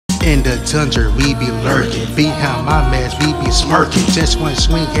In the tundra, we be lurking. Behind my mask, we be smirking. Just one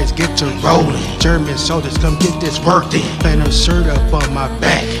swing, let's get to rolling. German soldiers, come get this work in. Plant a shirt up on my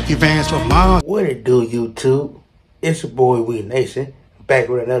back. You vans for mom. What it do, YouTube? It's your boy, We Nation. Back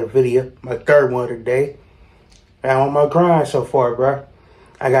with another video. My third one today. I'm on my grind so far, bro.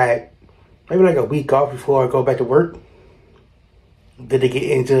 I got maybe like a week off before I go back to work. Then to get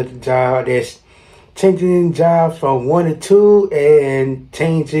into the job that's changing jobs from 1 to 2 and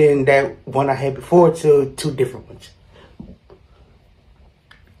changing that one I had before to 2 different ones.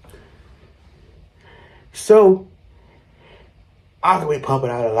 So I'm gonna be pumping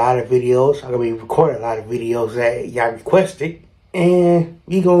out a lot of videos. I'm gonna be recording a lot of videos that y'all requested, and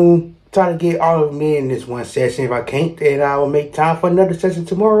we gonna try to get all of them in this one session. If I can't, then I will make time for another session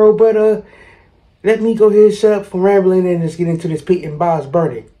tomorrow. But let me go ahead and shut up from rambling and let's get into this Pete and Bob's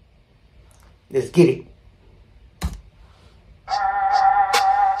Burning. Let's get it.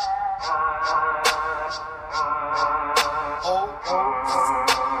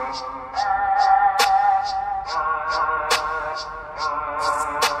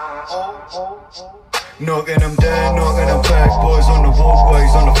 Knocking them down, knocking them back. Boys on the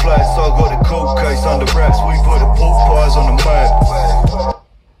walkways, on the flats. I got the cold case on the wraps. We put the pork pies on the map.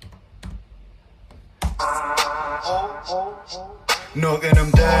 Knocking them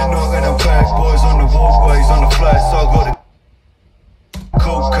down, knocking them back. Boys on the walkways, on the flats. I got the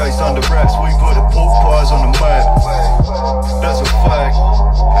cold case on the wraps. We put the pork pies on the map. That's a fact.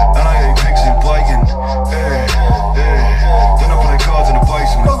 And I ate pigs and bacon. Then I play cards in the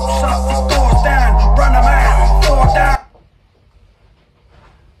basement. Boots up, the doors down, run them out, door down.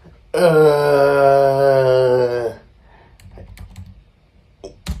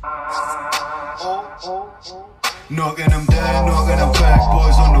 Knocking them down, knocking them back.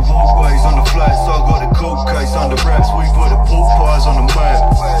 Boys on the walkways, on the flats. I got the cold case on the wraps. We put the pork pies on the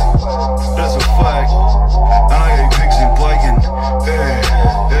map. That's a fact. And I ate pigs and bacon.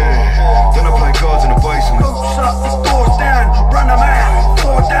 Then I play cards in the basement. Boots up, the doors down, run them out,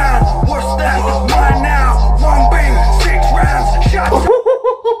 door down. What's that? Mine now. 1 bing, 6 rounds, shots.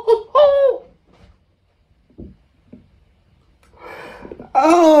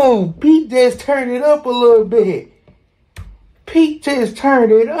 Oh, Pete just turned it up a little bit. Pete just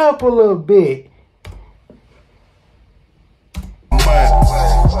turned it up a little bit.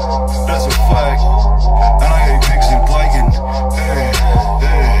 That's a fact. And I ate pigs and bacon.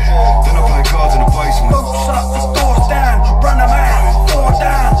 Then I play cards in the basement. Boots up, the doors down, run them out, door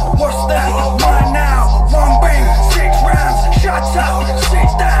down. What's that? Mine now. 1 bing, 6 rounds, shots up,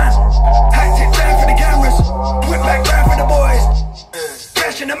 6 down. Hacked it down for the cameras, whip back round for the boys.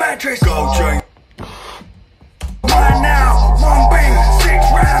 Cash in the mattress. Gold chain. Mine now. 1 bing, 6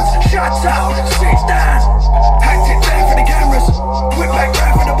 rounds, shots up, 6 down. Hacked it down for the cameras, whip back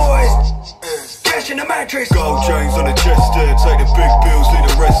round for the boys. Cash in the mattress. Gold chains on the chest there, take the big bills, leave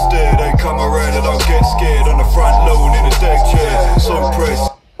the rest there. They come around and don't get scared. On the front lawn in a deck chair, so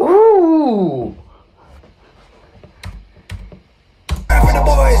pressed. Ooh. For the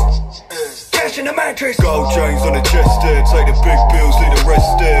boys, cash in the mattress. Gold chains on the chest there, take the big bills, leave the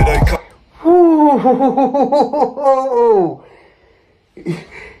rest there. They come. Ooh.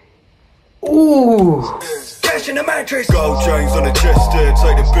 Ooh. Cash in the mattress. Gold chains on the chest there,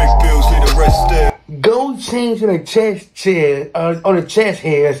 take the big bills, leave the rest there. Gold chains on the chest chair, on the chest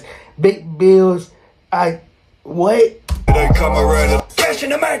hairs, big bills. What? They come around and cash in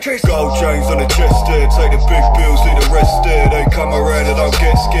the mattress. Gold chains on the chest there, take the big bills, leave the rest there. They come around and don't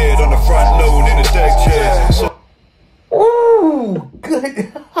get scared. On the front lawn in a deck chair. So ooh,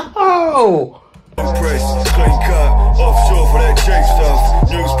 good. Oh. Press, clean cut, offshore for that cheap stuff.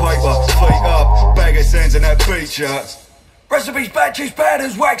 Newspaper, fake up, bag of sands in that feature. Recipes, batches,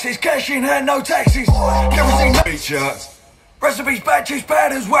 patterns, waxes, cash in hand, no taxes. Kerosene feature. Recipes, batches,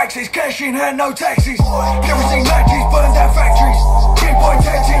 patterns, waxes, cash in hand, no taxes. Kerosene matches, burned down factories. Pinpoint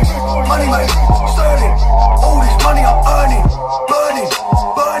tactics, money made, sterling. All this money I'm earning, burning,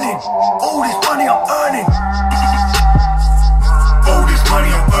 burning. All this money I'm earning. All this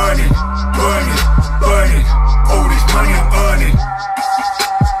money I'm earning, burning, burning. All this money I'm earning.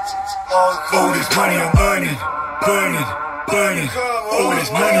 All this money I'm earning, burning, burning. All this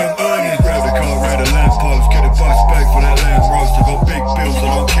money I'm earning. Grab the car, round the lamp post, get a bus back for that lamp roast. I got big bills and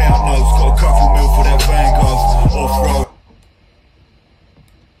I don't count those. Got a couple mil for that Van Gogh off-road.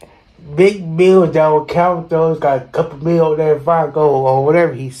 Big bills that will count those. Got a couple mil there Van Gogh or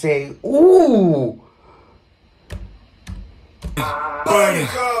whatever he said. Ooh. Burning,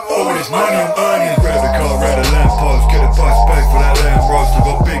 all this money I'm earning. Grab the car, round the lamp post, get a bus back for that lamp roast. I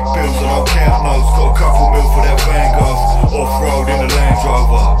got big bills and I don't count those. Got a couple mil for that Van Gogh off-road in the Land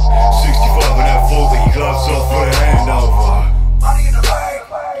Rover.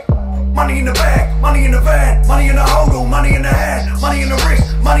 money in the van, money in the hodl, money in the hand, money in the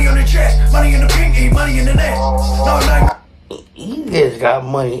wrist, money on the chest, money in the pinky, money in the neck. No name. You just got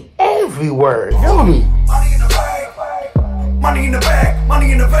money everywhere, don't he? Money in the bag, money in the bag,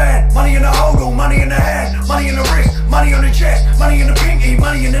 money in the van, money in the hodl, money in the hand, money in the wrist, money on the chest, money in the pinky,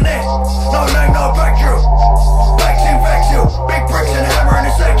 money in the neck. No name, no back drill. Backs in factual, big bricks and a hammer and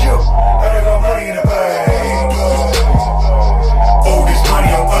a sexual. And I got money in the bag. All this money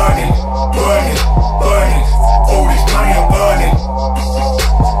I'm earning, burning, burning. All this money I'm earning.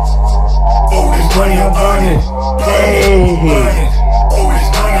 All this money I'm earning, burning, burning. All this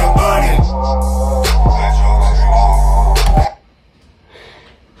money I'm earning.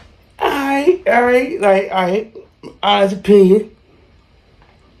 Alright, honest opinion.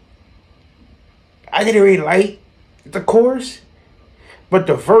 I didn't really like the chorus, but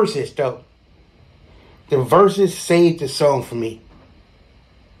the verses though. The verses saved the song for me.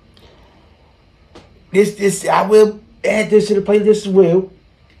 This I will add this to the playlist as well.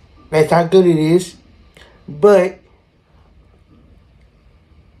 That's how good it is. But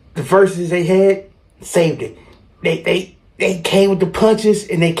the verses they had saved it. They came with the punches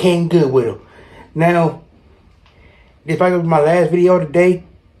and they came good with them. Now, this probably gonna be my last video today.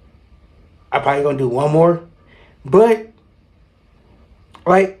 I'm probably gonna do one more. But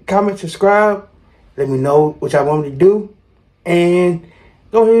like, comment, subscribe. Let me know what y'all want me to do. And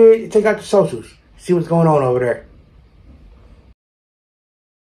go ahead and check out the socials. See what's going on over there.